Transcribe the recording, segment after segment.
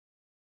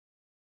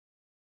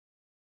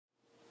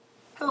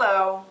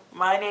Hello,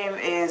 my name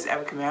is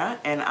M Kamara,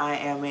 and I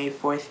am a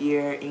fourth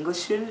year English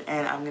student,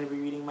 and I'm going to be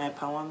reading my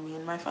poem, Me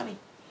and My Funny.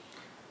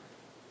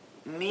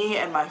 Me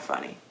and my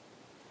funny.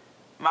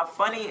 My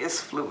funny is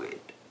fluid.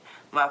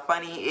 My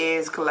funny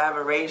is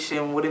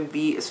collaboration. Wouldn't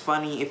be as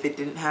funny if it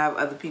didn't have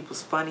other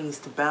people's funnies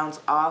to bounce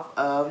off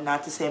of.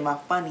 Not to say my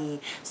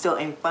funny still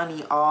ain't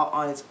funny all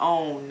on its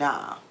own,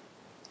 nah.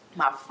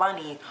 My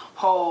funny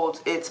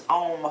holds its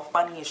own. My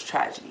funny is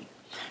tragedy.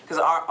 Because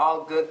aren't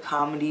all good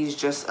comedies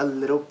just a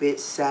little bit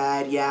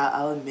sad? Yeah,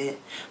 I'll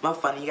admit. My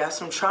funny got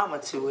some trauma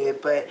to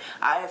it, but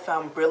I have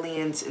found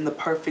brilliance in the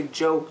perfect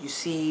joke. You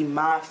see,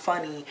 my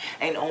funny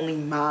ain't only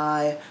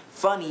my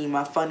funny.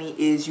 My funny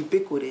is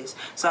ubiquitous.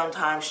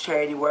 Sometimes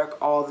charity work,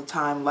 all the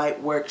time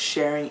light work.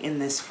 Sharing in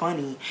this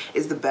funny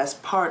is the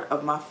best part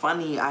of my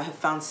funny. I have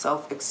found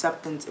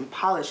self-acceptance in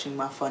polishing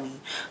my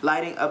funny,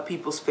 lighting up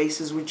people's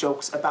faces with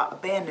jokes about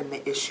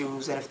abandonment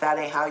issues. And if that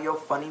ain't how your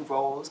funny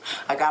rolls,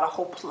 I got a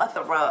whole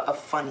plethora of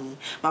funny.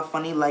 My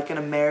funny like an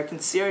American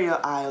cereal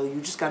aisle.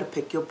 You just gotta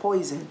pick your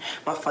poison.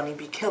 My funny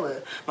be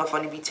killer. My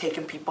funny be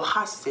taking people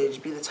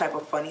hostage. Be the type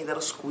of funny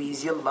that'll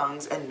squeeze your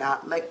lungs and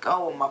not let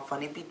go. My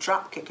funny be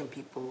drop kicking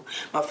people.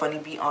 My funny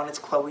be on its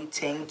Chloe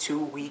Ting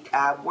 2-week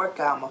ab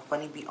workout. My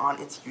funny be on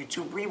its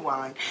YouTube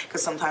rewind,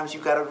 cause sometimes you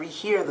gotta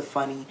rehear the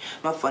funny.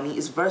 My funny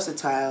is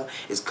versatile.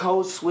 It's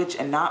code switch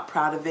and not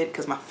proud of it,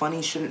 cause my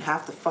funny shouldn't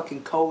have to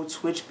fucking code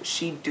switch, but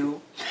she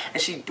do,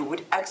 and she do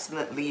it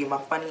excellently. My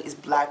funny is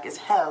black as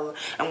hell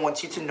and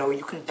wants you to know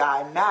you can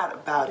die mad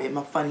about it.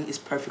 My funny is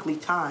perfectly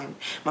timed.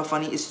 My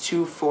funny is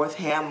 2/4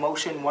 hand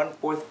motion,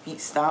 1/4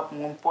 feet stop,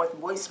 1/4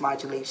 voice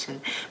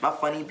modulation. My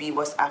funny be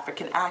West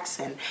African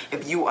accent.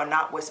 If you are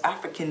not West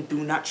African, do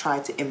not try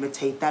to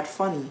imitate that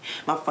funny.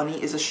 My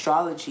funny is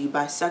astrology,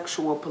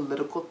 bisexual,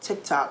 political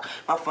TikTok.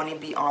 My funny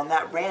be on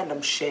that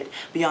random shit,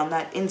 be on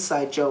that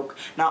inside joke.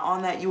 Not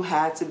on that you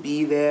had to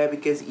be there,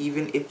 because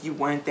even if you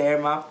weren't there,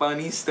 my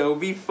funny still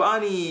be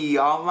funny.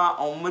 All my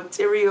own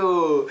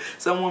material.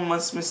 Someone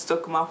must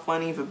mistook my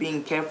funny for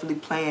being carefully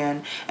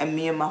planned, and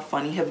me and my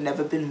funny have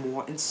never been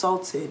more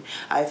insulted.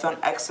 I found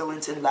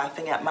excellence in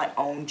laughing at my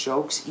own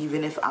jokes,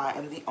 even if I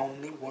am the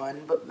only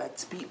one. But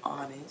let's be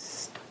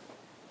honest,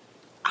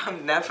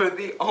 I'm never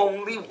the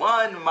only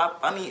one. My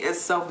funny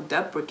is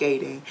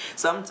self-deprecating.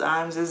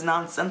 Sometimes it's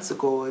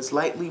nonsensical, it's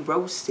lightly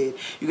roasted.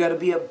 You gotta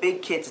be a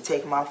big kid to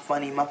take my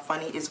funny. My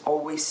funny is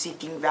always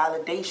seeking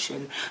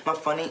validation. My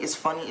funny is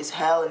funny as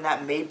hell, and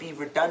that may be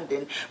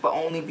redundant, but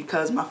only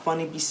because my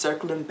funny be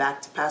circling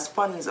back to past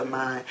funnies of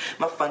mine.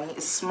 My funny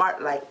is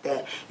smart like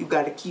that. You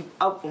gotta keep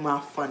up with my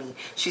funny.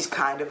 She's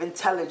kind of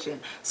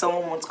intelligent.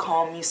 Someone once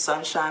called me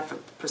sunshine for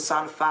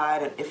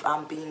personified, and if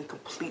I'm being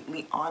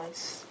completely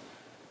honest,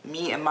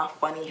 me and my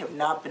funny have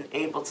not been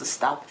able to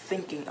stop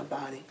thinking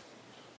about it.